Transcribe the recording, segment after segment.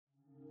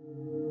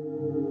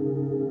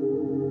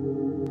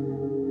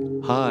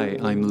Hi,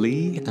 I'm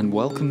Lee, and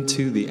welcome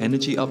to the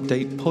Energy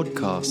Update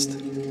podcast.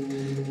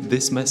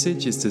 This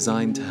message is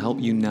designed to help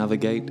you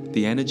navigate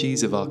the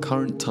energies of our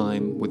current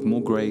time with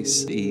more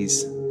grace,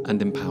 ease,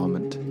 and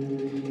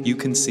empowerment. You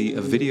can see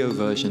a video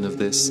version of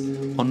this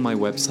on my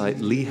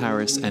website,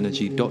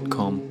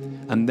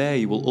 leeharrisenergy.com, and there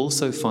you will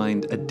also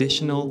find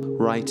additional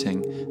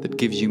writing that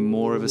gives you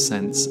more of a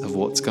sense of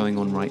what's going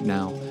on right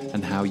now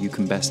and how you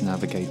can best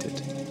navigate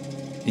it.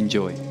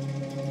 Enjoy.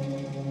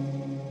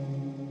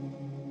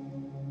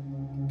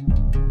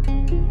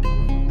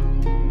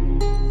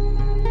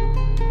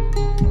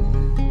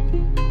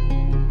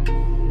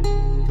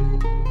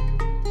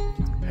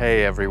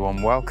 Hey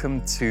everyone,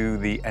 welcome to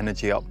the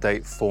Energy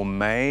Update for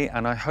May,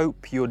 and I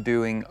hope you're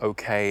doing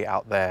okay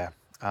out there.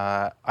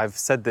 I've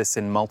said this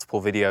in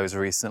multiple videos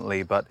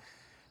recently, but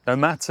no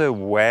matter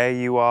where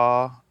you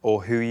are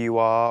or who you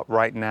are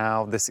right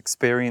now, this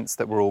experience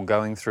that we're all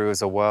going through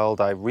as a world,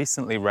 I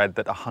recently read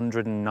that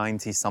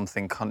 190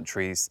 something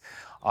countries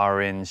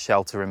are in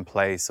shelter in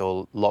place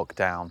or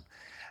lockdown.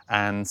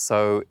 And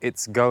so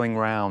it's going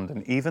round,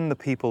 and even the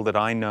people that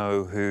I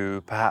know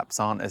who perhaps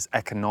aren't as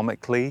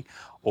economically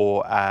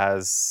or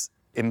as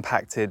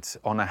impacted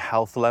on a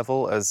health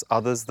level as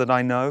others that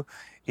I know,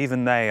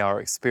 even they are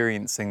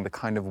experiencing the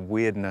kind of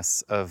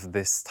weirdness of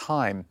this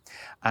time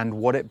and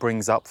what it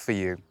brings up for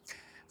you.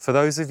 For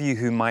those of you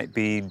who might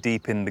be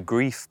deep in the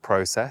grief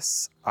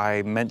process,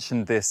 I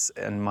mentioned this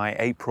in my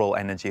April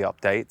energy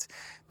update,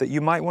 that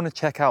you might want to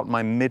check out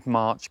my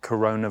mid-March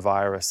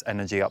coronavirus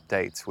energy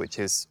update, which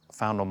is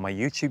found on my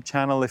YouTube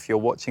channel. If you're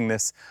watching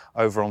this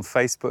over on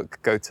Facebook,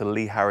 go to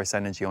Lee Harris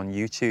Energy on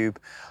YouTube.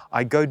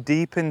 I go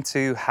deep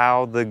into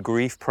how the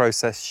grief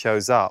process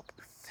shows up.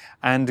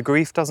 And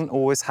grief doesn't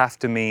always have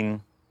to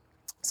mean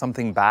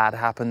something bad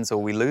happens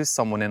or we lose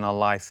someone in our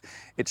life.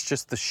 It's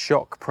just the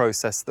shock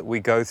process that we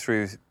go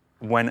through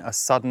when a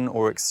sudden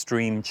or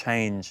extreme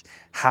change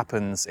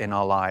happens in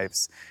our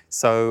lives.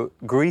 So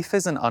grief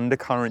is an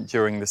undercurrent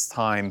during this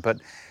time, but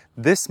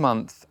this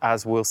month,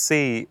 as we'll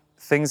see,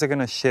 things are going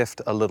to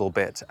shift a little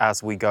bit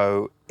as we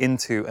go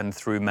into and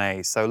through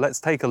May. So let's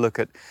take a look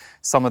at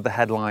some of the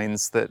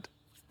headlines that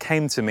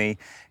came to me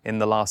in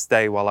the last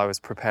day while I was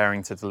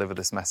preparing to deliver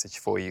this message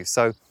for you.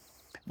 So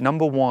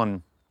number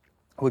one,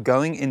 we're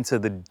going into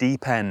the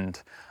deep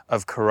end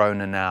of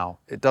Corona now.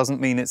 It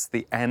doesn't mean it's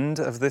the end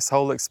of this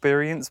whole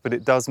experience, but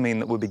it does mean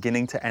that we're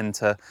beginning to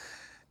enter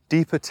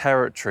deeper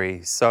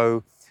territory.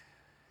 So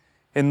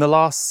in the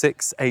last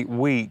 6-8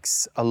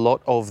 weeks, a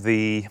lot of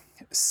the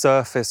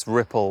surface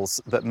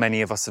ripples that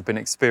many of us have been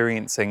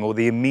experiencing, or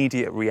the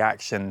immediate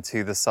reaction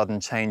to the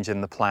sudden change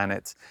in the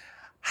planet,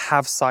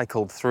 have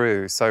cycled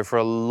through. So for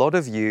a lot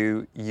of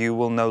you, you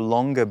will no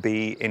longer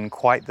be in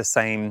quite the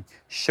same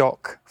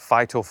shock,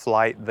 fight or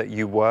flight that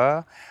you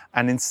were.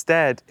 And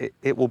instead,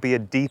 it will be a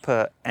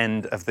deeper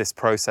end of this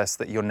process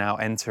that you're now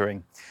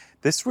entering.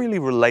 This really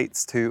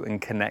relates to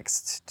and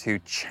connects to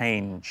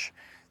change.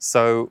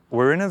 So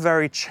we're in a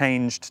very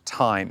changed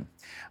time.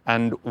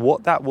 And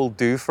what that will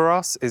do for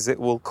us is it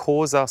will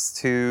cause us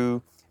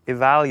to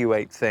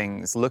evaluate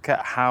things, look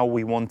at how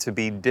we want to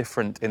be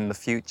different in the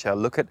future,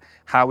 look at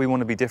how we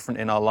want to be different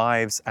in our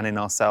lives and in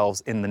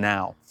ourselves in the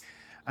now.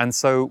 And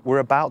so we're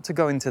about to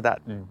go into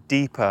that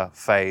deeper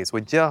phase. We're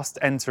just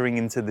entering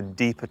into the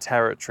deeper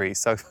territory.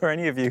 So for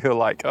any of you who are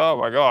like, oh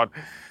my God,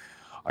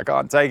 I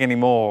can't take any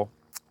more,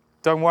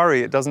 don't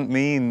worry, it doesn't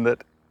mean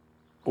that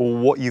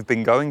what you've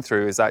been going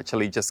through is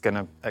actually just going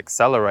to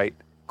accelerate.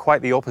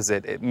 Quite the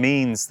opposite. It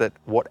means that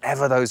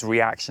whatever those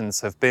reactions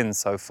have been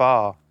so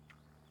far,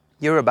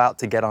 you're about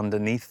to get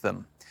underneath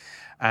them.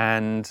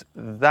 And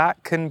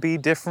that can be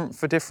different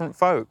for different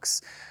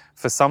folks.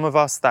 For some of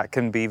us, that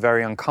can be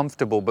very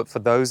uncomfortable, but for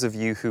those of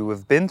you who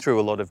have been through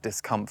a lot of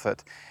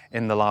discomfort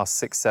in the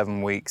last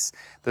 6-7 weeks,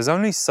 there's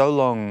only so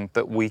long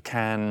that we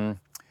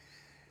can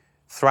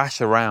thrash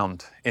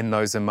around in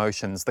those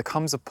emotions. There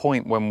comes a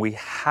point when we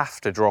have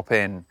to drop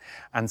in.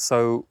 And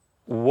so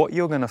what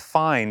you're going to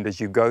find as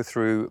you go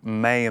through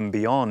May and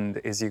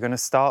beyond is you're going to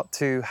start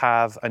to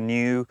have a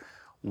new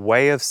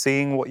way of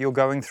seeing what you're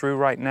going through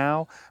right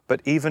now,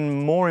 but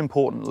even more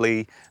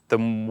importantly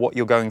than what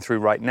you're going through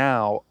right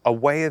now, a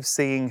way of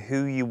seeing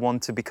who you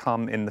want to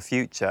become in the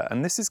future.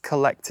 And this is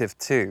collective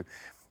too.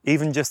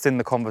 Even just in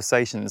the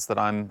conversations that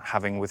I'm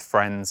having with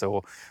friends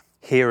or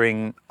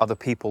hearing other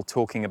people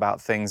talking about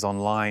things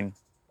online,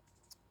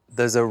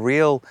 there's a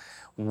real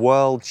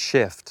world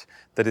shift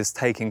that is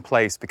taking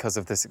place because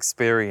of this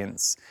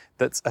experience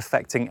that's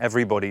affecting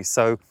everybody.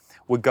 So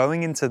we're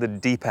going into the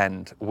deep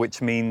end,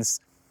 which means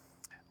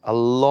a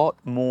lot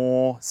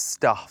more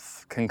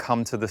stuff can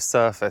come to the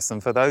surface.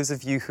 And for those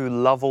of you who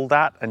love all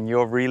that and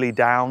you're really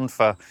down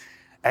for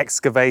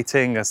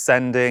excavating,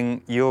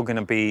 ascending, you're going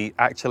to be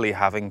actually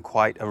having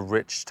quite a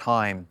rich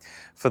time.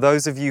 For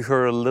those of you who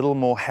are a little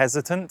more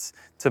hesitant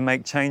to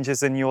make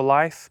changes in your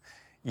life,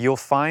 you'll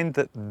find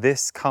that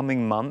this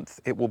coming month,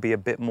 it will be a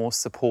bit more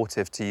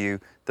supportive to you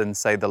than,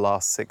 say, the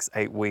last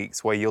 6-8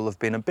 weeks, where you'll have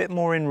been a bit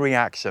more in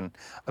reaction,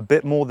 a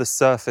bit more the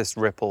surface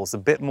ripples, a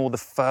bit more the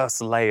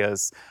first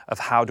layers of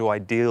how do I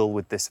deal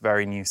with this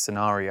very new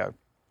scenario.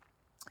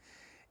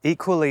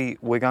 Equally,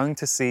 we're going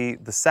to see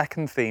the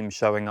second theme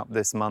showing up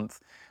this month,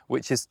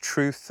 which is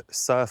truth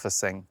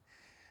surfacing.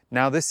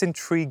 Now, this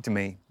intrigued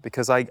me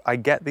because I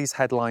get these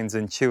headlines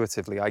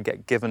intuitively. I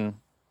get given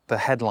the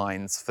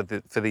headlines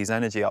for these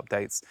energy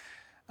updates.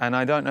 And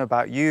I don't know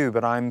about you,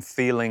 but I'm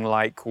feeling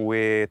like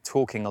we're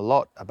talking a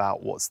lot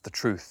about what's the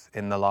truth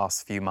in the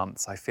last few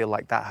months. I feel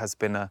like that has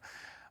been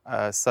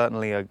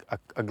certainly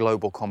a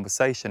global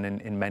conversation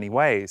in many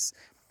ways.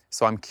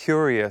 So I'm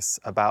curious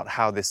about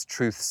how this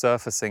truth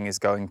surfacing is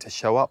going to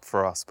show up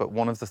for us. But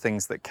one of the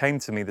things that came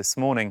to me this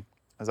morning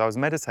as I was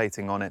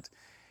meditating on it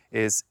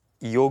is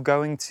you're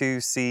going to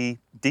see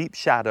deep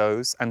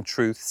shadows and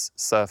truths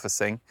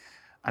surfacing,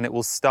 and it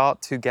will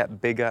start to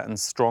get bigger and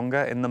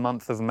stronger in the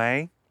month of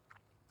May.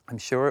 I'm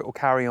sure it will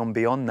carry on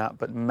beyond that,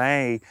 but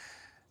May,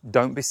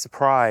 don't be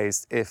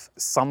surprised if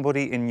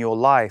somebody in your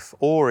life,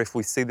 or if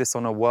we see this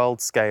on a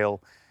world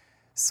scale,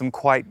 some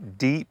quite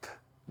deep,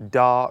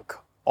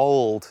 dark,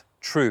 old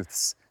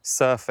truths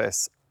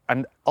surface,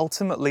 and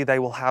ultimately they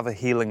will have a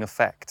healing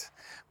effect.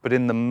 But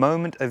in the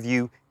moment of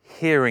you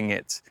hearing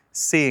it,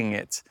 seeing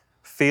it,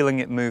 feeling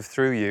it move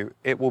through you,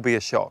 it will be a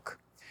shock.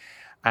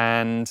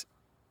 And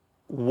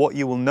what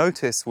you will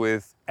notice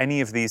with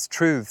any of these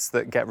truths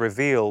that get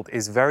revealed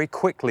is very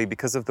quickly,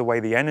 because of the way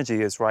the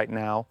energy is right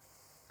now,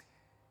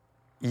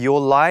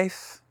 your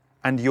life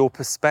and your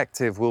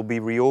perspective will be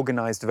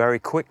reorganized very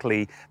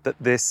quickly, that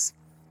this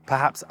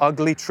perhaps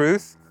ugly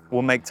truth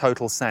will make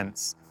total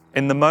sense.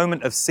 In the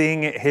moment of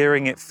seeing it,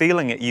 hearing it,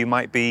 feeling it, you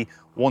might be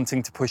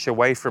wanting to push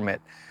away from it.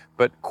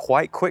 But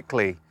quite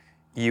quickly,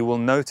 you will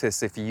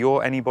notice, if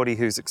you're anybody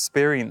who's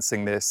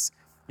experiencing this,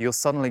 you'll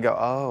suddenly go,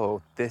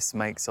 oh, this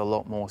makes a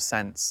lot more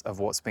sense of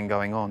what's been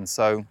going on.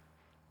 So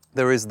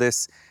there is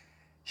this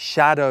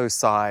shadow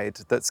side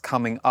that's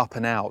coming up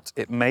and out.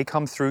 It may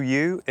come through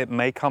you, it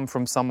may come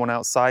from someone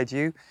outside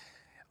you.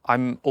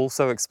 I'm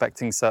also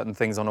expecting certain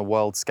things on a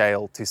world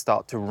scale to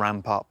start to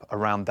ramp up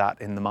around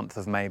that in the month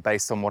of May,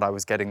 based on what I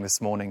was getting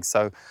this morning.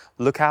 So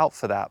look out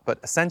for that. But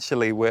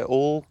essentially, we're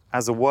all,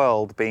 as a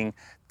world, being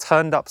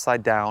turned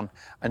upside down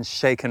and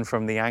shaken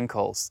from the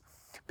ankles,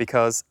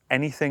 because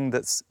anything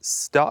that's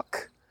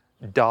stuck,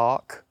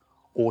 dark,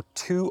 or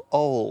too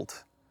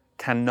old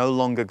can no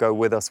longer go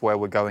with us where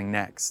we're going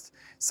next.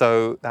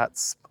 So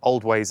that's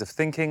old ways of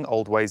thinking,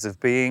 old ways of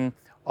being,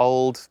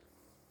 old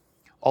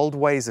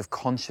ways of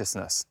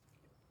consciousness.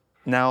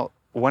 Now,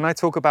 when I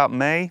talk about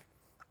May,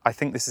 I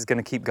think this is going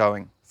to keep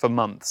going for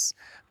months.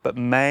 But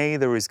May,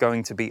 there is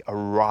going to be a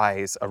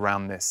rise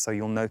around this, so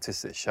you'll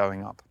notice it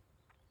showing up.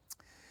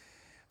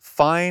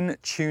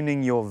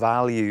 Fine-tuning your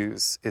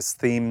values is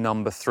theme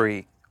number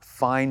 3.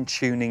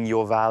 Fine-tuning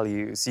your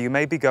values. You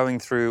may be going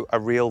through a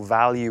real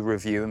value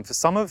review, and for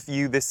some of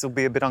you, this will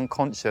be a bit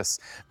unconscious,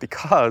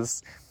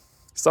 because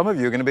some of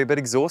you are going to be a bit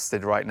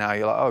exhausted right now.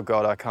 You're like, oh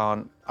God, I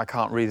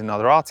can't read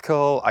another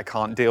article. I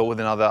can't deal with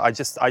another, I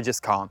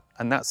just can't.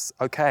 And that's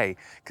okay,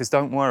 because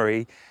don't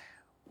worry,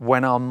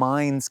 when our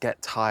minds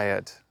get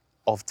tired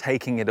of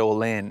taking it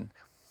all in,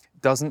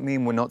 doesn't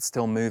mean we're not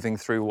still moving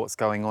through what's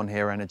going on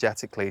here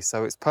energetically.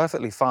 So it's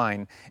perfectly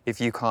fine if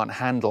you can't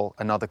handle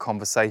another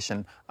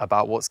conversation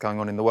about what's going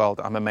on in the world.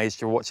 I'm amazed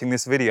you're watching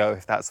this video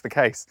if that's the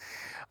case.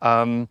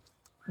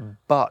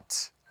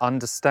 But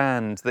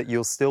understand that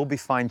you'll still be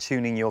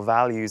fine-tuning your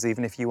values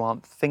even if you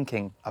aren't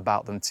thinking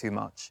about them too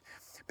much.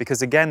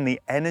 Because again,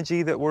 the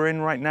energy that we're in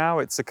right now,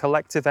 it's a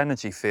collective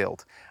energy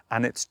field,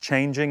 and it's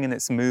changing and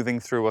it's moving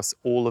through us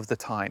all of the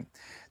time.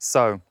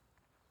 So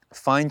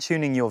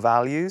fine-tuning your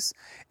values,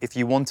 if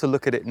you want to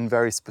look at it in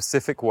very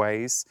specific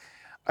ways,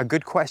 a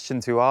good question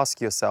to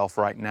ask yourself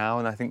right now,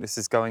 and I think this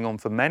is going on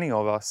for many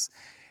of us,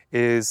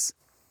 is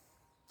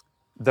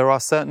there are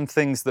certain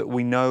things that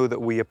we know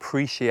that we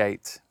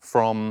appreciate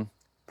from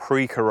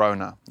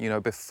pre-corona,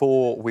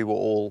 before we were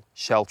all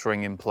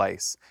sheltering in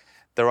place.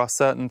 There are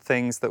certain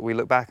things that we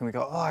look back and we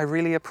go, oh, I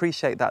really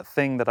appreciate that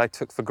thing that I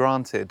took for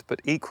granted,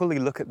 but equally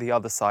look at the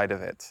other side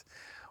of it.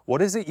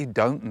 What is it you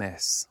don't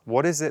miss?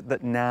 What is it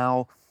that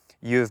now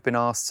you have been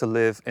asked to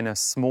live in a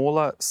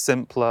smaller,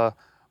 simpler,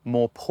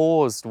 more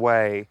paused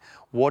way?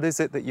 What is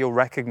it that you're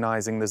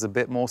recognizing there's a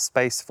bit more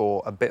space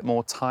for, a bit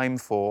more time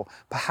for,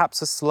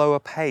 perhaps a slower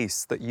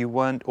pace that you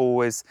weren't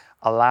always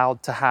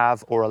allowed to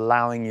have or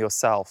allowing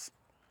yourself?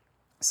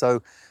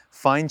 So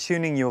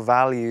fine-tuning your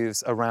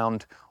values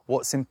around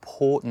what's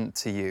important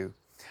to you.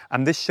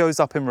 And this shows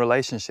up in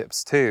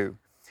relationships too.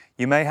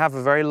 You may have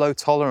a very low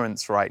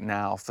tolerance right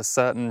now for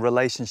certain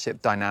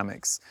relationship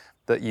dynamics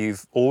that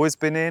you've always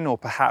been in, or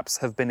perhaps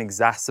have been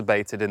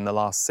exacerbated in the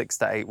last 6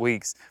 to 8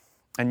 weeks.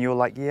 And you're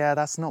like, yeah,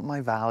 that's not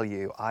my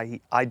value.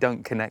 I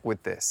don't connect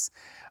with this.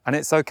 And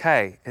it's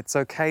okay. It's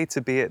okay to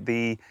be at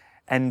the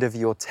end of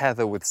your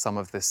tether with some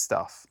of this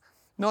stuff.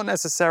 Not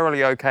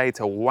necessarily okay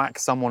to whack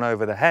someone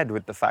over the head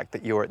with the fact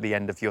that you're at the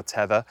end of your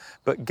tether,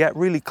 but get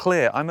really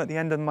clear, I'm at the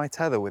end of my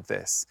tether with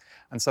this.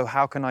 And so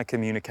how can I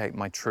communicate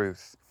my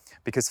truth?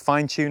 Because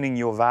fine-tuning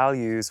your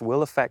values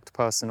will affect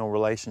personal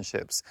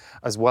relationships,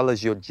 as well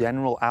as your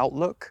general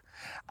outlook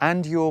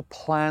and your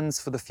plans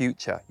for the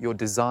future, your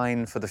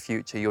design for the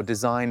future, your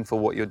design for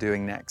what you're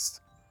doing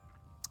next.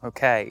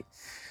 Okay,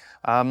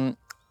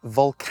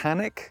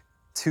 volcanic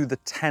to the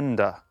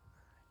tender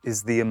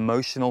is the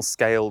emotional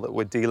scale that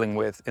we're dealing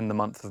with in the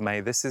month of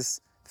May. This is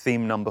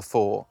theme number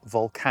 4,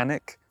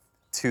 volcanic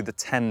to the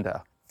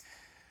tender.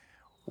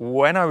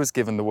 When I was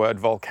given the word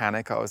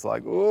volcanic, I was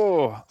like,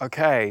 oh,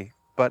 okay,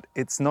 but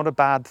it's not a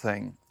bad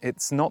thing.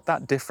 It's not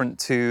that different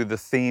to the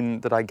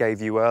theme that I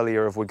gave you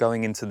earlier of we're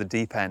going into the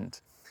deep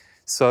end.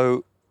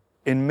 So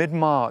in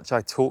mid-March,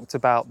 I talked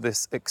about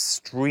this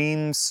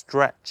extreme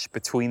stretch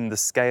between the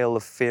scale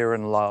of fear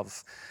and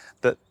love,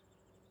 that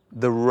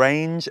the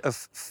range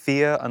of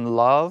fear and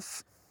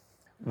love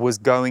was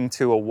going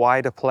to a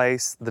wider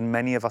place than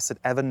many of us had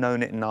ever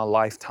known it in our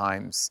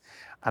lifetimes.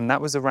 And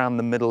that was around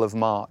the middle of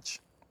March.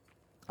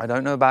 I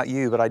don't know about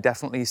you, but I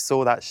definitely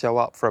saw that show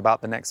up for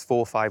about the next 4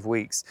 or 5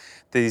 weeks.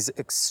 These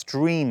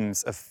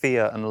extremes of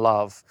fear and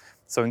love.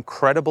 So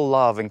incredible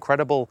love,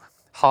 incredible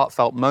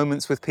heartfelt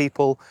moments with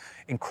people,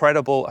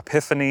 incredible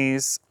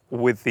epiphanies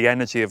with the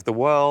energy of the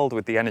world,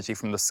 with the energy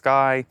from the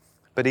sky,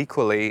 but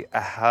equally a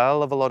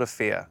hell of a lot of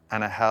fear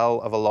and a hell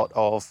of a lot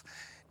of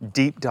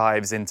deep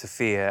dives into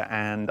fear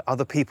and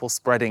other people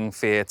spreading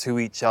fear to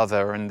each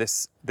other and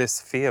this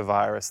fear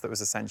virus that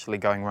was essentially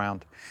going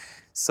around.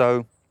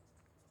 So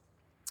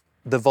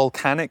the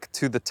volcanic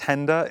to the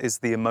tender is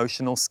the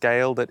emotional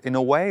scale that in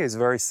a way is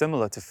very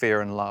similar to fear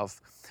and love,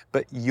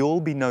 but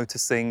you'll be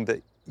noticing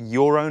that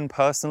your own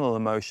personal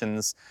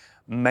emotions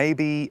may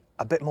be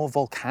a bit more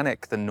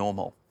volcanic than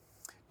normal.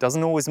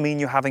 Doesn't always mean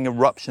you're having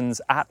eruptions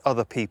at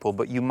other people,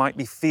 but you might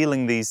be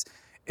feeling these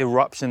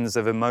eruptions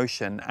of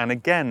emotion. And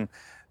again,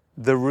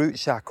 the root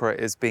chakra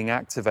is being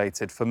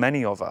activated for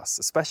many of us,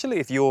 especially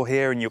if you're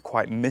here and you're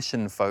quite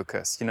mission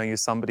focused. You know, you're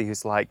somebody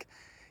who's like,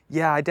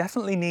 yeah, I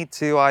definitely need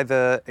to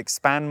either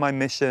expand my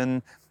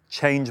mission,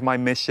 change my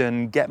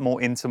mission, get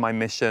more into my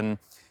mission.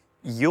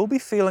 You'll be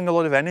feeling a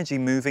lot of energy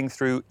moving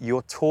through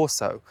your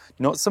torso.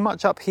 Not so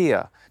much up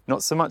here,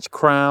 not so much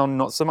crown,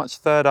 not so much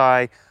third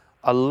eye,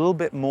 a little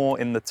bit more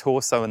in the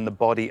torso and the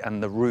body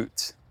and the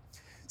root.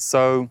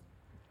 So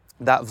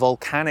that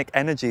volcanic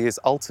energy is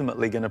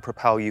ultimately going to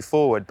propel you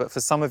forward. But for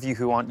some of you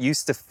who aren't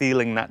used to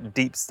feeling that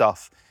deep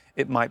stuff,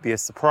 it might be a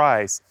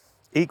surprise.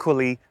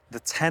 Equally, the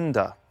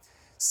tender.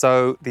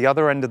 So the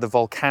other end of the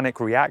volcanic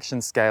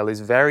reaction scale is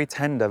very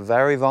tender,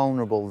 very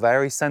vulnerable,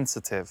 very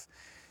sensitive.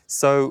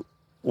 So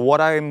what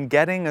I'm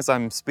getting as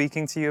I'm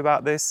speaking to you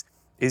about this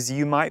is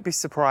you might be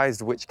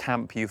surprised which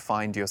camp you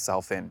find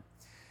yourself in.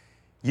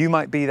 You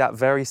might be that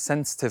very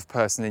sensitive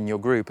person in your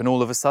group and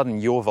all of a sudden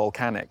you're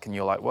volcanic and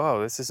you're like,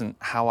 whoa, this isn't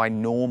how I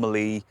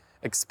normally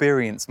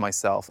experience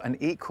myself. And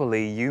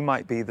equally, you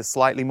might be the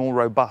slightly more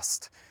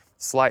robust,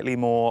 slightly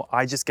more,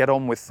 I just get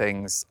on with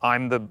things,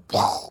 I'm the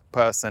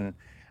person.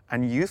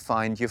 And you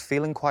find you're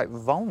feeling quite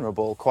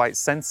vulnerable, quite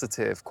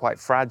sensitive, quite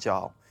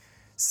fragile.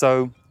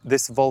 So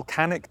this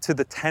volcanic to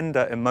the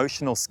tender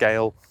emotional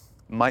scale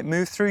might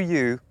move through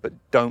you, but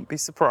don't be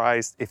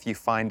surprised if you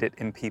find it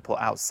in people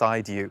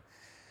outside you.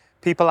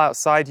 People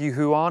outside you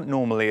who aren't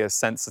normally as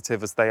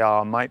sensitive as they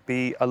are might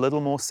be a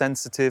little more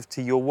sensitive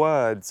to your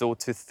words or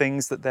to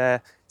things that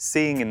they're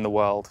seeing in the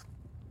world.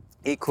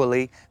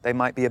 Equally, they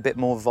might be a bit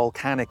more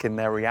volcanic in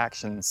their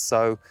reactions.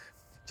 So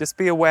just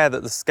be aware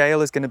that the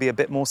scale is going to be a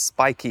bit more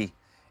spiky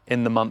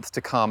in the month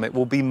to come. It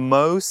will be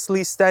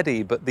mostly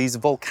steady, but these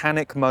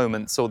volcanic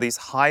moments or these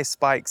high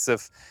spikes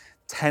of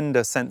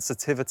tender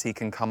sensitivity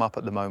can come up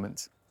at the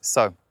moment.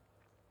 So,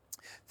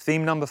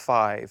 theme number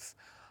 5.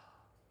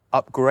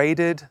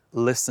 Upgraded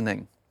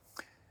listening.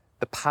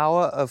 The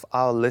power of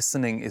our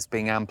listening is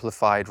being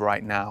amplified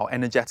right now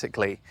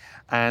energetically,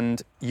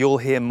 and you'll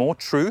hear more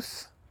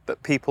truth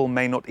that people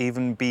may not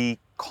even be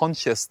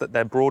conscious that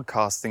they're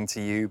broadcasting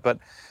to you. But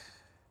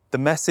the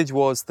message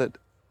was that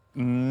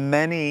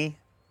many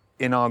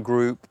in our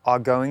group are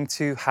going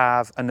to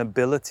have an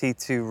ability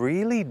to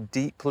really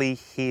deeply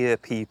hear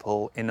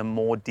people in a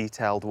more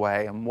detailed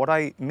way. And what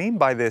I mean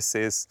by this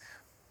is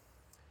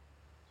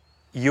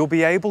you'll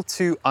be able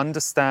to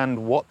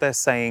understand what they're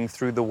saying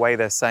through the way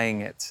they're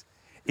saying it.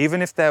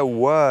 Even if their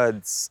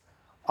words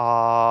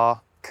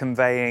are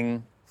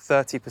conveying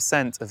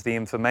 30% of the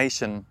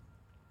information,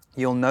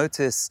 you'll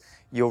notice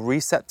your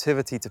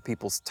receptivity to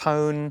people's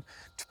tone,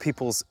 to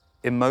people's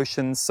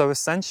emotions, so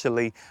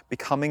essentially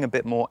becoming a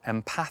bit more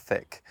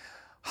empathic.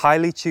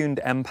 Highly tuned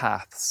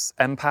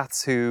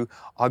empaths who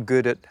are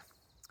good at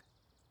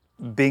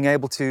being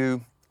able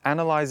to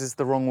analyze is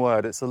the wrong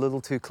word, it's a little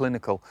too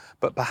clinical,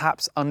 but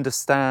perhaps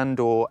understand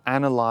or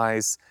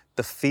analyze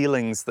the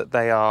feelings that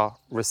they are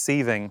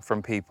receiving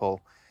from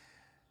people.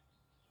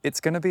 It's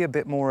going to be a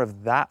bit more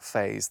of that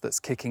phase that's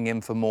kicking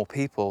in for more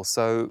people.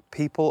 So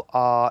people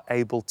are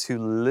able to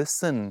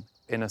listen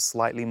in a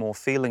slightly more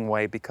feeling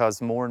way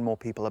because more and more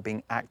people are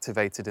being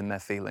activated in their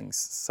feelings.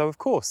 So of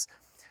course,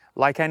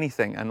 like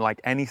anything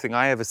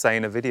I ever say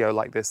in a video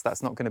like this,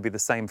 that's not going to be the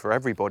same for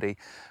everybody,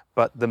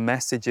 but the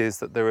message is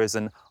that there is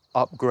an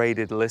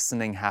upgraded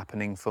listening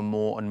happening for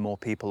more and more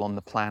people on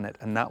the planet,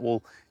 and that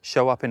will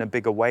show up in a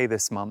bigger way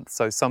this month.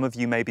 So some of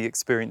you may be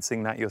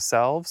experiencing that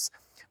yourselves,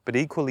 but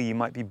equally you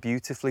might be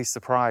beautifully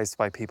surprised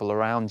by people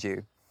around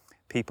you,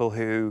 people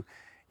who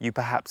you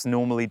perhaps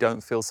normally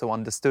don't feel so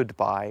understood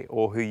by,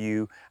 or who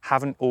you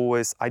haven't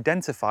always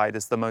identified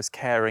as the most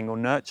caring or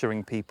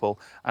nurturing people,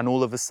 and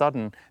all of a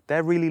sudden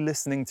they're really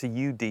listening to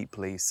you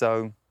deeply.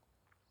 So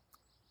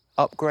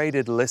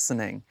upgraded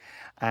listening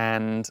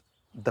and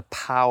the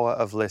power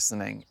of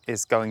listening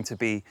is going to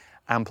be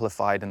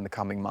amplified in the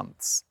coming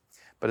months,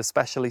 but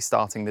especially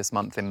starting this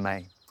month in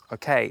May.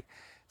 Okay,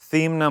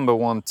 theme number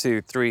 1,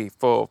 2, 3,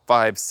 4,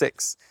 5,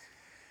 6.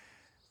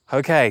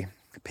 Okay,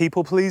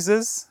 people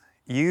pleasers,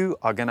 you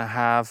are going to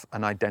have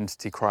an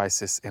identity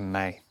crisis in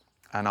May,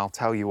 and I'll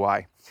tell you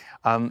why.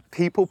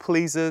 People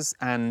pleasers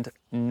and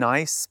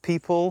nice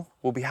people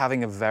will be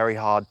having a very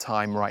hard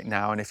time right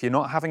now, and if you're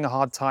not having a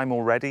hard time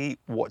already,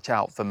 watch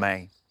out for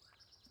May.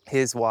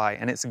 Here's why,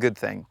 and it's a good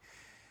thing.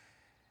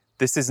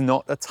 This is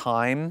not a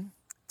time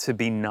to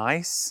be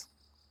nice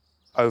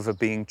over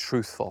being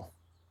truthful.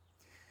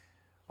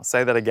 I'll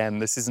say that again.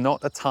 This is not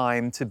a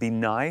time to be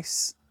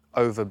nice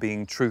over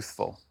being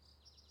truthful.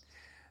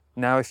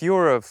 Now, if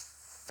you're a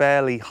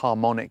fairly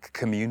harmonic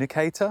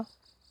communicator,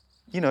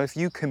 if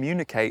you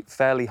communicate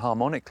fairly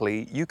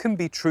harmonically, you can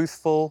be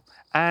truthful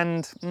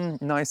and,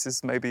 nice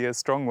is maybe a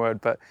strong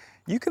word, but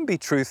you can be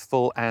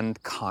truthful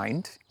and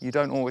kind. You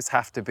don't always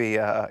have to be,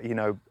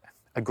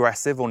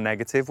 aggressive or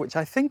negative, which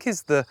I think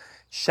is the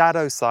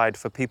shadow side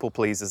for people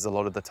pleasers a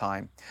lot of the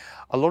time.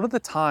 A lot of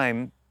the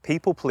time,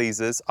 people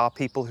pleasers are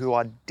people who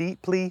are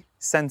deeply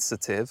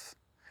sensitive,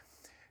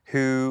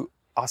 who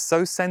are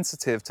so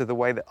sensitive to the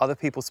way that other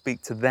people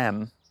speak to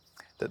them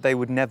that they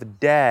would never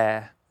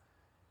dare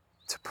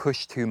to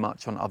push too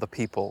much on other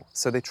people.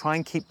 So they try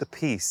and keep the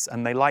peace,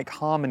 and they like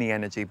harmony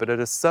energy, but at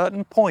a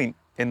certain point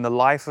in the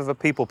life of a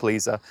people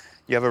pleaser,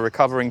 you have a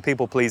recovering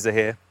people pleaser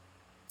here,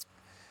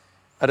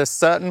 at a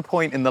certain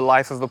point in the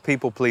life of a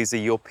people pleaser,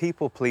 your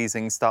people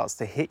pleasing starts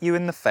to hit you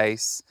in the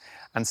face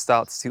and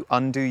starts to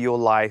undo your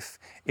life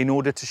in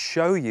order to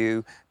show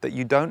you that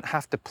you don't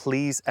have to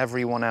please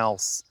everyone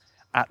else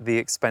at the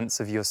expense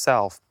of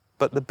yourself.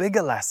 But the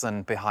bigger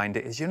lesson behind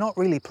it is you're not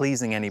really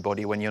pleasing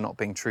anybody when you're not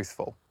being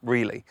truthful,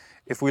 really.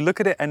 If we look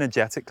at it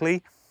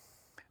energetically,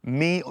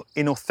 me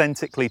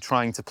inauthentically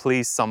trying to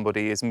please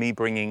somebody is me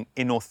bringing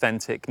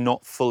inauthentic,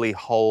 not fully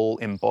whole,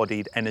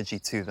 embodied energy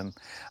to them.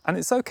 And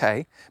it's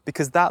okay,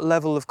 because that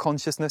level of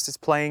consciousness is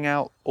playing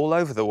out all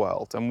over the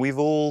world, and we've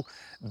all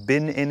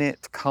been in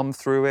it, come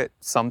through it.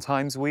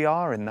 Sometimes we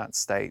are in that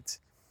state.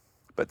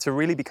 But to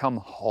really become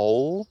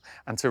whole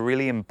and to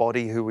really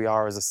embody who we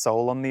are as a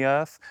soul on the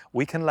earth,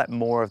 we can let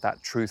more of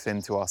that truth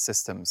into our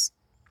systems.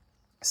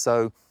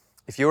 So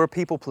if you're a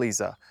people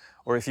pleaser,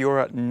 or if you're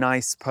a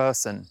nice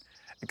person,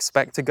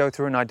 expect to go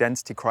through an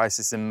identity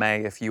crisis in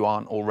May if you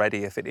aren't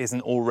already, if it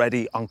isn't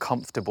already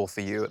uncomfortable for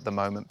you at the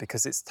moment,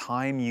 because it's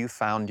time you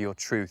found your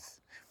truth.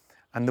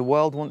 And the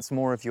world wants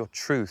more of your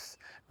truth,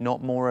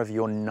 not more of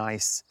your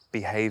nice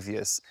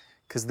behaviors.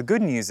 Because the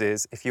good news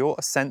is, if you're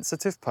a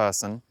sensitive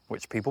person,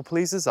 which people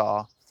pleasers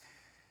are,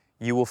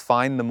 you will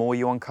find the more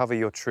you uncover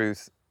your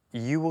truth,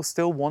 you will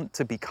still want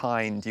to be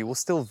kind. You will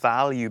still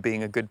value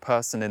being a good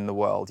person in the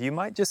world. You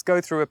might just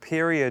go through a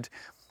period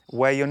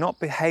where you're not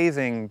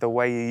behaving the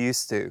way you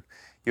used to.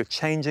 You're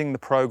changing the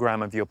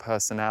program of your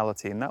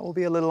personality, and that will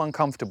be a little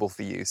uncomfortable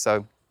for you.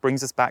 So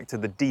brings us back to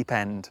the deep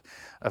end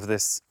of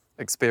this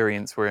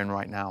experience we're in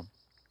right now.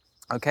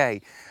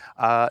 Okay,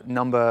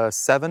 number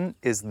 7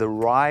 is the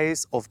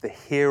rise of the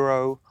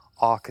hero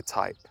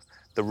archetype.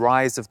 The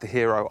rise of the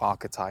hero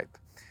archetype.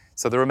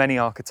 So there are many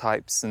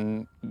archetypes,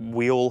 and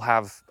we all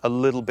have a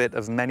little bit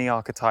of many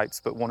archetypes,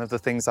 but one of the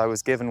things I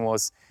was given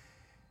was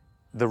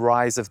the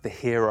rise of the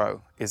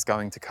hero is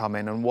going to come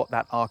in, and what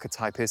that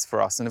archetype is for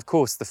us. And of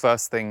course, the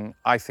first thing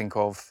I think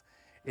of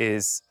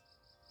is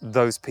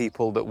those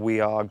people that we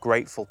are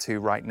grateful to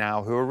right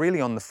now who are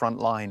really on the front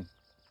line.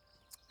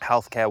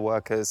 Healthcare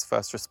workers,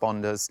 first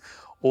responders,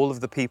 all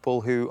of the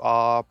people who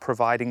are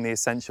providing the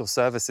essential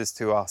services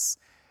to us,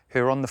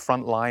 who are on the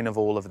front line of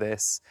all of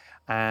this.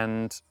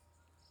 And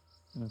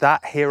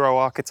that hero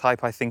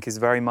archetype, I think, is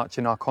very much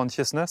in our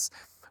consciousness.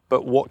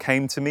 But what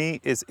came to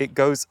me is it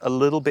goes a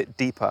little bit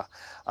deeper.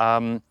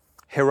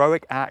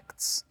 Heroic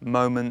acts,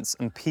 moments,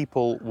 and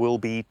people will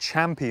be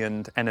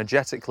championed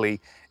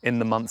energetically in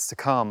the months to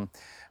come.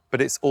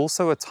 But it's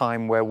also a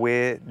time where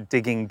we're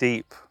digging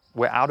deep.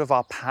 We're out of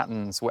our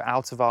patterns. We're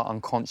out of our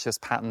unconscious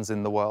patterns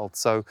in the world.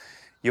 So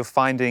you're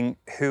finding,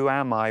 who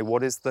am I?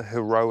 What is the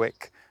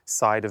heroic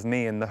side of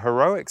me? And the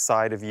heroic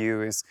side of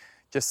you is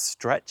just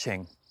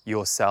stretching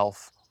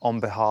yourself on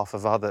behalf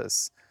of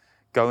others,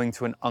 going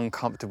to an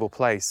uncomfortable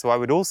place. So I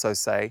would also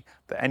say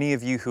that any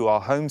of you who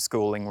are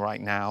homeschooling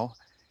right now,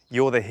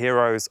 You're the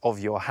heroes of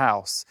your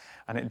house.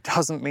 And it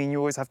doesn't mean you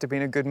always have to be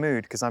in a good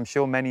mood, because I'm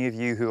sure many of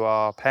you who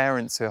are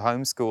parents who are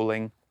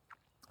homeschooling,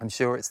 I'm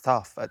sure it's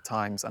tough at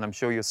times, and I'm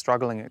sure you're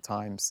struggling at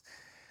times.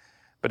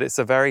 But it's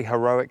a very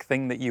heroic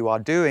thing that you are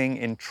doing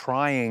in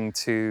trying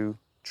to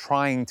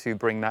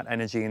bring that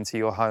energy into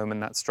your home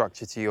and that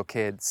structure to your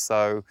kids.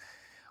 So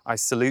I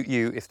salute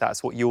you if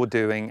that's what you're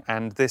doing.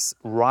 And this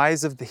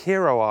rise of the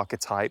hero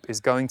archetype is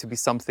going to be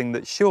something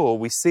that, sure,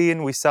 we see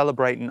and we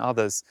celebrate in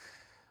others,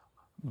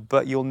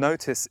 but you'll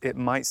notice it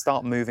might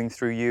start moving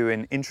through you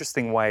in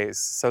interesting ways.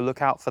 So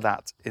look out for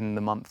that in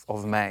the month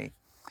of May.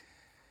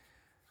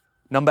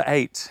 Number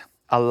 8,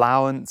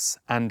 allowance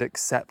and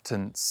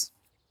acceptance.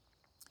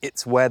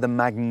 It's where the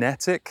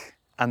magnetic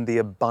and the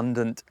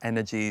abundant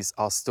energies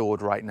are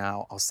stored right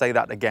now. I'll say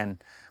that again.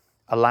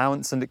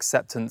 Allowance and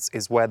acceptance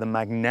is where the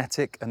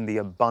magnetic and the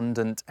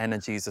abundant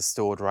energies are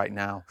stored right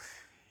now.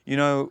 You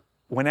know,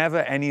 whenever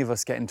any of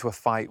us get into a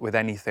fight with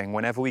anything,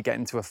 whenever we get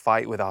into a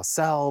fight with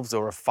ourselves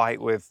or a fight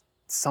with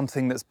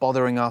something that's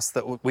bothering us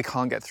that we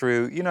can't get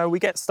through, you know, we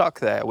get stuck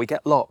there, we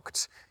get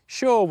locked.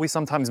 Sure, we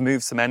sometimes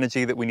move some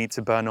energy that we need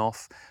to burn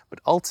off, but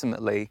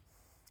ultimately,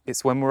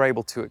 it's when we're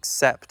able to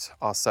accept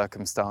our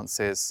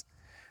circumstances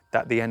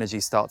that the energy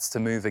starts to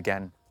move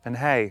again. And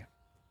hey,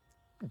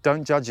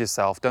 don't judge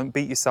yourself. Don't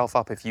beat yourself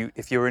up if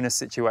you're in a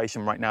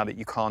situation right now that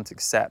you can't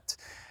accept.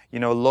 You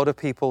know, a lot of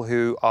people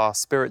who are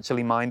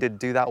spiritually minded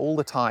do that all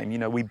the time. You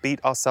know, we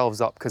beat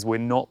ourselves up because we're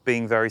not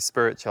being very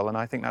spiritual, and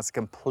I think that's a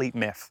complete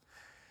myth.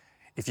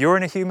 If you're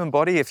in a human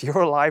body, if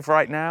you're alive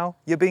right now,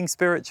 you're being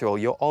spiritual.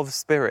 You're of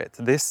spirit.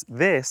 This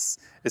is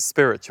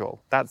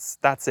spiritual.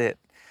 That's it.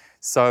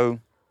 So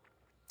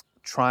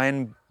try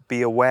and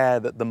be aware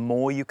that the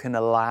more you can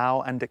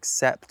allow and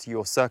accept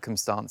your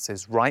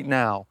circumstances right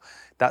now,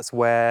 that's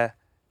where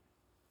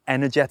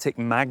energetic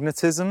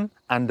magnetism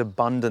and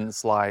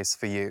abundance lies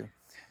for you.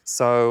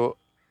 So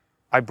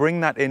I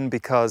bring that in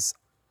because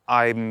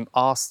I'm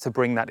asked to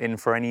bring that in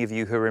for any of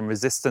you who are in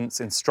resistance,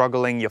 in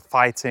struggling, you're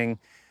fighting.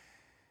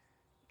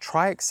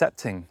 Try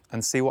accepting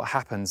and see what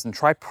happens, and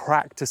try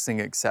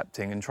practicing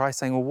accepting, and try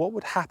saying, well, what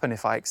would happen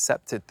if I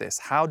accepted this?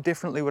 How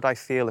differently would I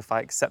feel if I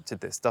accepted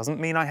this? Doesn't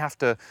mean I have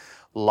to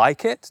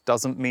like it,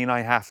 doesn't mean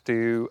I have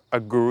to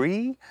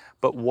agree,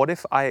 but what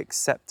if I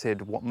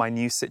accepted what my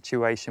new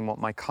situation, what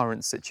my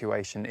current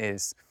situation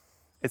is?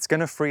 It's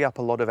going to free up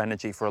a lot of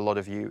energy for a lot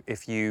of you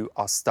if you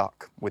are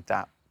stuck with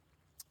that.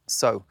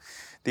 So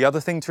the other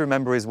thing to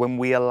remember is when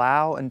we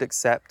allow and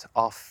accept,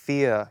 our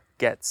fear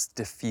gets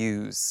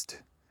diffused.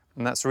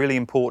 And that's really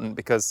important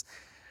because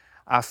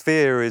our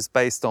fear is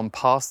based on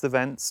past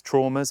events,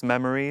 traumas,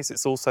 memories.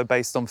 It's also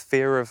based on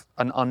fear of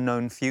an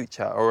unknown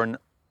future or an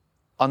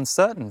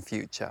uncertain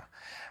future.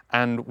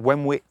 And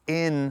when we're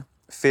in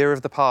fear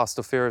of the past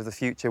or fear of the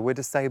future, we're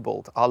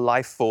disabled. Our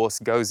life force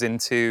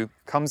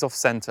comes off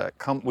center.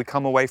 We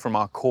come away from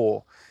our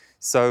core.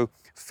 So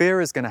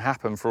fear is going to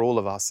happen for all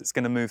of us. It's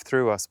going to move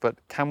through us. But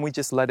can we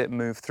just let it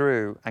move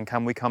through? And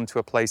can we come to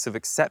a place of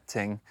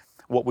accepting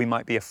what we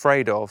might be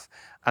afraid of?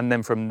 And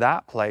then from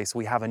that place,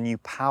 we have a new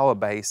power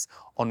base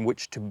on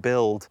which to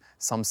build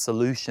some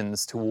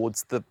solutions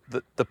towards the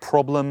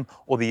problem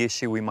or the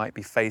issue we might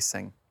be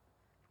facing.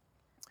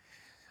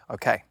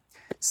 Okay,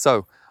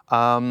 so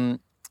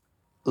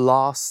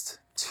last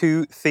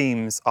 2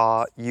 themes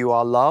are you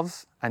are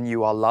love and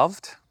you are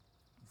loved.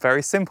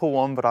 Very simple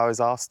one, but I was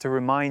asked to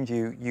remind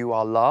you, you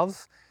are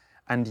love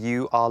and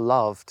you are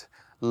loved.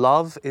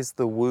 Love is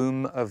the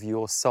womb of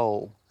your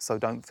soul, so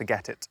don't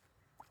forget it.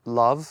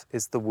 Love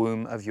is the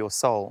womb of your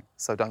soul,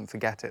 so don't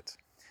forget it.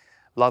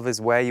 Love is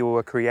where you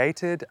were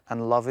created,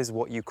 and love is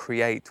what you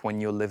create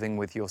when you're living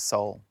with your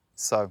soul.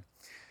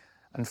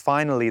 And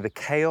finally, the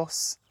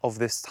chaos of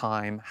this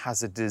time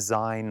has a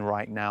design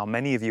right now.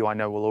 Many of you I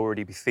know will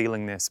already be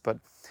feeling this, but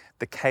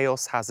the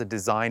chaos has a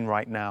design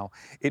right now.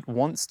 It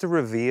wants to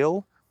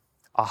reveal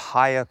a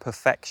higher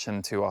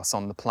perfection to us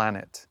on the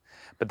planet.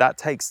 But that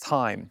takes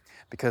time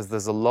because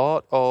there's a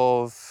lot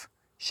of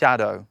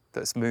shadow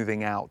that's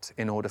moving out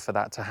in order for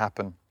that to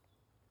happen.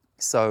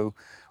 So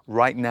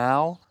right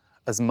now,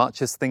 as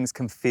much as things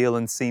can feel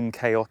and seem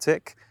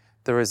chaotic,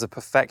 there is a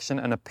perfection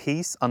and a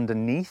peace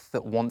underneath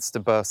that wants to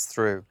burst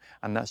through,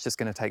 and that's just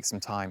going to take some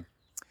time.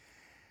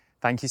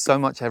 Thank you so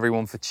much,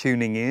 everyone, for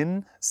tuning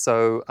in.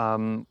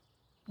 So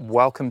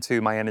welcome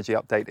to my energy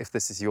update. If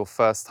this is your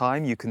first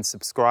time, you can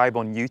subscribe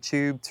on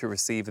YouTube to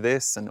receive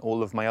this and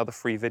all of my other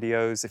free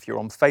videos. If you're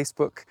on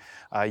Facebook,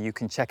 you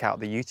can check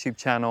out the YouTube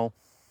channel.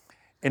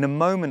 In a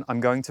moment, I'm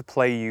going to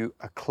play you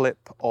a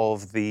clip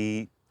of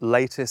the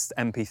latest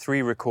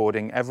MP3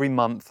 recording. Every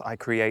month, I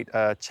create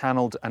a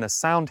channeled and a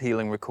sound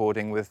healing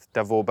recording with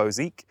Davor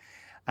Bozik.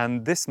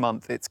 And this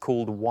month, it's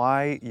called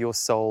Why Your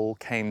Soul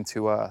Came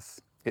to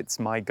Earth. It's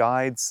my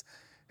guides,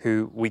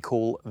 who we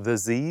call the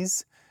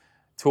Z's,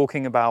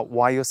 talking about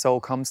why your soul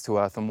comes to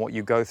Earth and what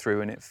you go through.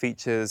 And it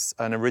features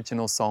an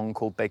original song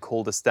called They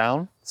Called Us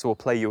Down. So we'll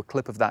play you a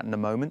clip of that in a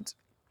moment.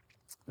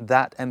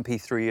 That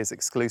MP3 is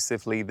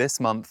exclusively this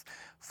month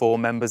for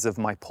members of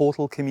my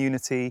Portal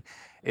community.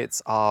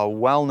 It's our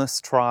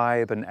wellness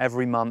tribe, and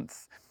every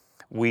month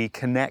We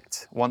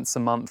connect once a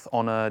month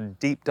on a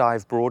deep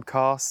dive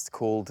broadcast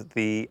called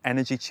the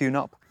Energy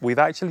Tune-Up. We've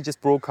actually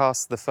just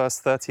broadcast the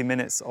first 30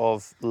 minutes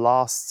of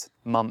last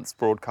month's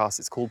broadcast.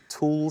 It's called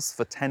Tools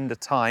for Tender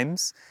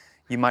Times.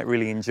 You might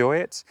really enjoy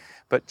it,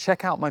 but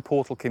check out my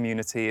portal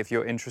community if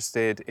you're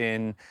interested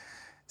in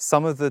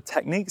some of the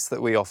techniques that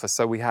we offer.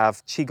 So we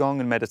have Qigong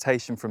and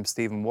meditation from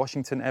Stephen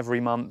Washington every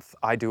month.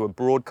 I do a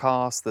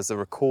broadcast, there's a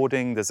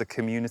recording, there's a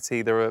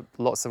community, there are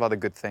lots of other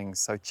good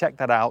things. So check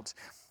that out.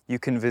 You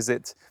can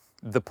visit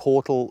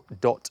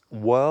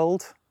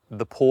theportal.world,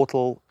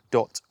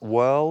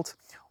 theportal.world,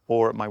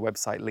 or at my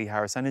website,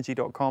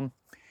 leeharrisenergy.com.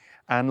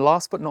 And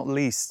last but not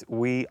least,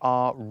 we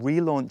are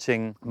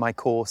relaunching my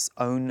course,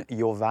 Own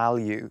Your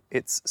Value.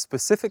 It's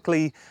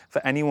specifically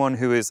for anyone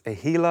who is a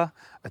healer,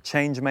 a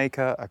change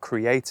maker, a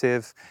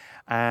creative,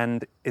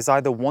 and is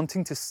either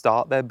wanting to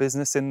start their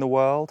business in the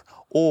world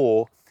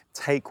or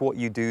take what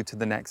you do to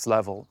the next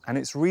level. And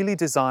it's really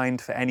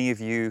designed for any of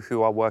you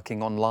who are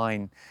working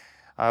online.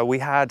 We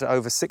had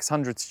over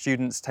 600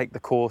 students take the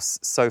course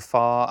so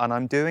far, and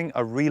I'm doing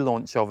a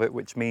relaunch of it,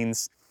 which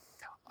means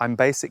I'm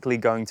basically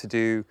going to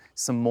do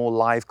some more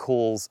live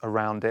calls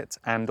around it,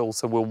 and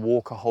also we'll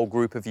walk a whole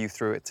group of you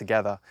through it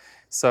together.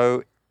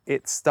 So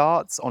it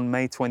starts on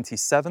May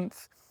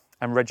 27th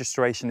and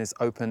registration is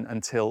open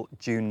until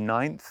June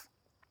 9th.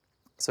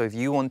 So if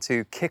you want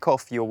to kick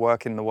off your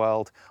work in the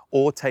world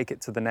or take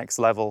it to the next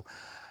level,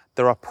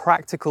 there are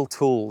practical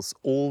tools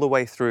all the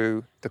way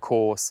through the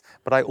course,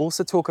 but I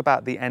also talk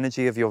about the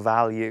energy of your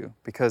value,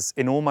 because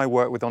in all my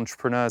work with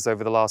entrepreneurs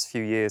over the last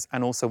few years,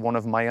 and also one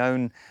of my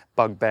own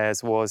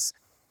bugbears was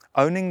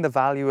owning the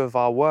value of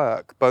our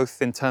work,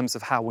 both in terms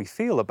of how we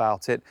feel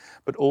about it,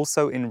 but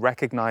also in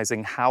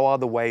recognizing how are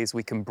the ways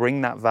we can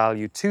bring that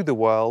value to the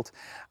world,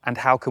 and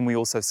how can we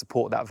also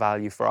support that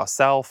value for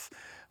ourselves,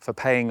 for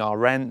paying our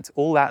rent,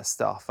 all that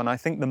stuff. And I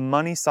think the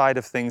money side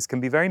of things can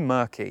be very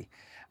murky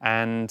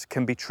and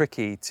can be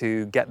tricky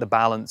to get the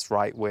balance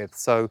right with.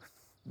 So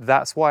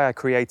that's why I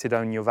created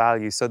Own Your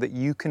Value, so that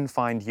you can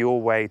find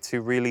your way to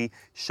really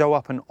show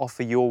up and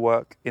offer your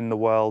work in the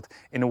world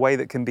in a way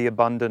that can be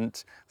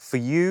abundant for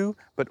you,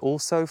 but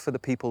also for the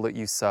people that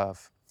you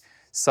serve.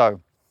 So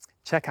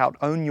check out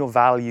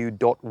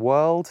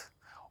ownyourvalue.world,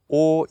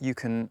 or you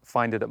can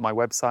find it at my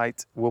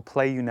website. We'll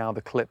play you now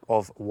the clip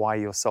of Why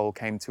Your Soul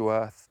Came to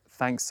Earth.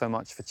 Thanks so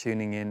much for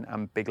tuning in,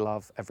 and big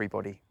love,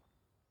 everybody.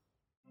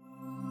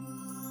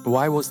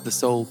 Why was the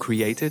soul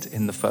created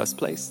in the first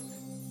place?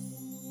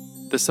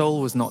 The soul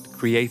was not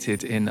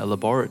created in a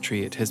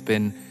laboratory, it has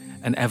been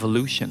an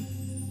evolution.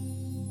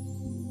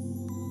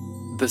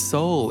 The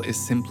soul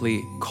is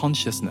simply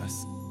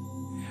consciousness.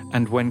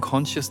 And when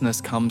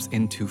consciousness comes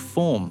into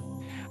form,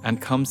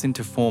 and comes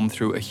into form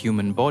through a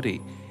human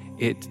body,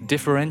 it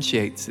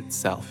differentiates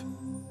itself.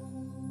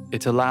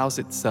 It allows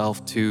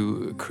itself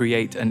to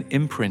create an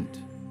imprint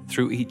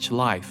through each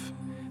life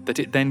that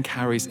it then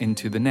carries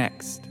into the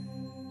next.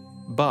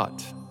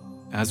 But,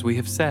 as we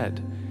have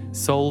said,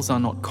 souls are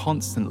not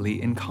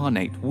constantly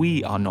incarnate.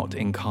 We are not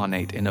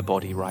incarnate in a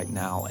body right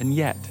now, and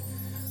yet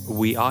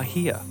we are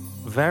here,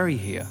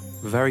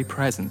 very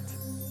present.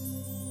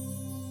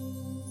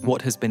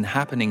 What has been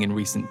happening in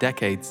recent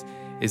decades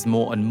is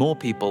more and more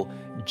people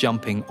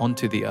jumping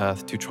onto the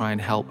Earth to try and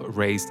help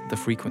raise the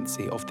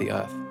frequency of the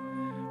Earth.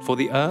 For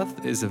the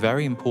Earth is a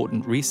very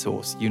important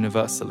resource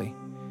universally.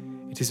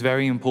 It is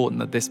very important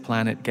that this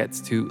planet gets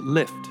to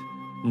lift,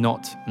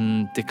 not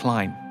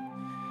decline.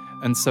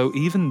 And so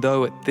even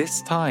though at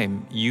this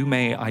time you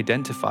may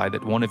identify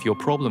that one of your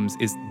problems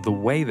is the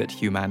way that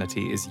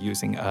humanity is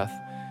using Earth,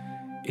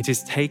 it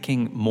is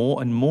taking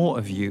more and more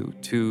of you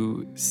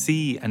to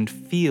see and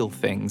feel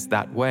things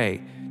that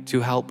way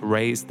to help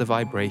raise the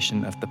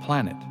vibration of the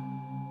planet.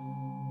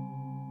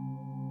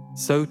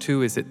 So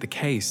too is it the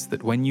case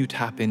that when you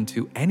tap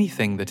into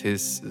anything that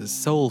is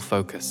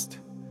soul-focused,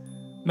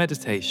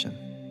 meditation,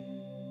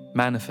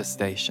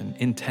 manifestation,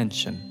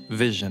 intention,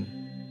 vision,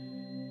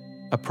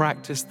 a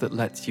practice that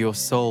lets your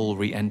soul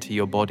re-enter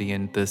your body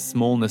and the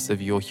smallness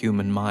of your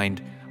human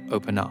mind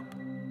open up.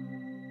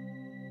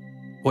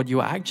 What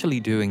you are actually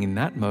doing in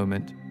that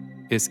moment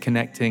is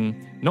connecting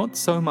not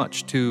so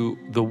much to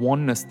the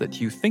oneness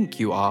that you think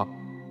you are,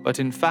 but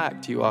in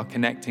fact you are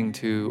connecting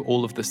to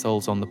all of the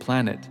souls on the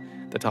planet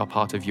that are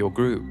part of your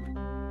group.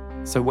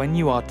 So when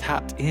you are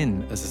tapped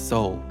in as a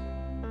soul,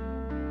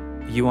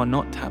 you are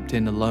not tapped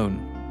in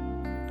alone.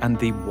 And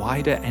the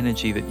wider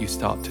energy that you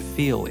start to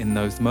feel in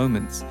those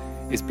moments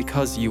is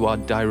because you are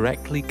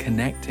directly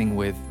connecting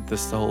with the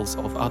souls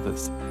of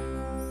others.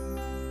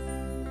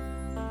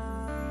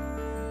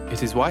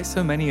 It is why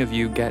so many of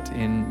you get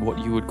in what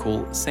you would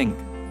call sync.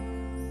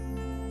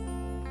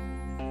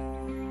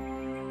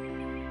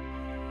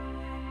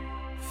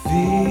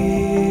 Feel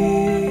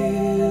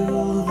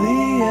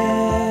the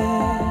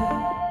air,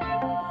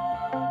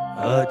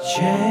 a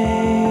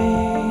change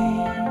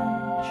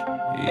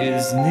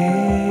is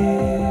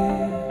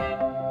near.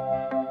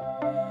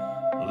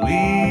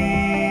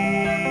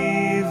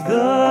 Leave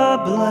the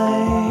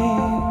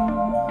blame,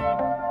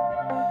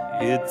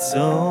 it's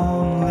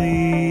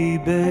only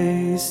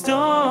babe. based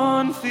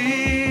on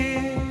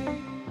fear.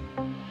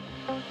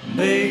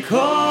 They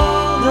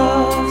called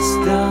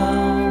us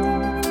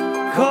down,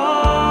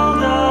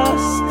 called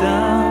us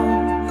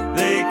down.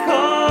 They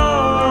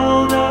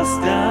called us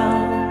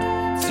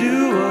down to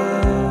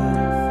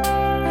earth.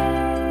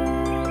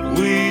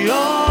 We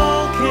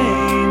all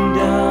came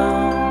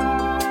down,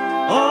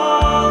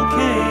 all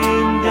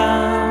came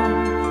down.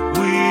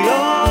 We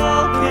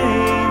all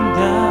came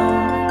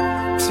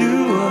down to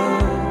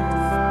earth.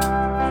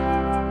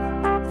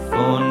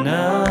 For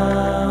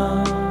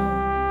now,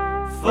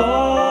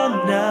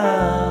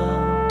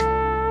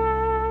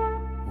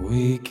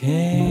 we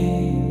came.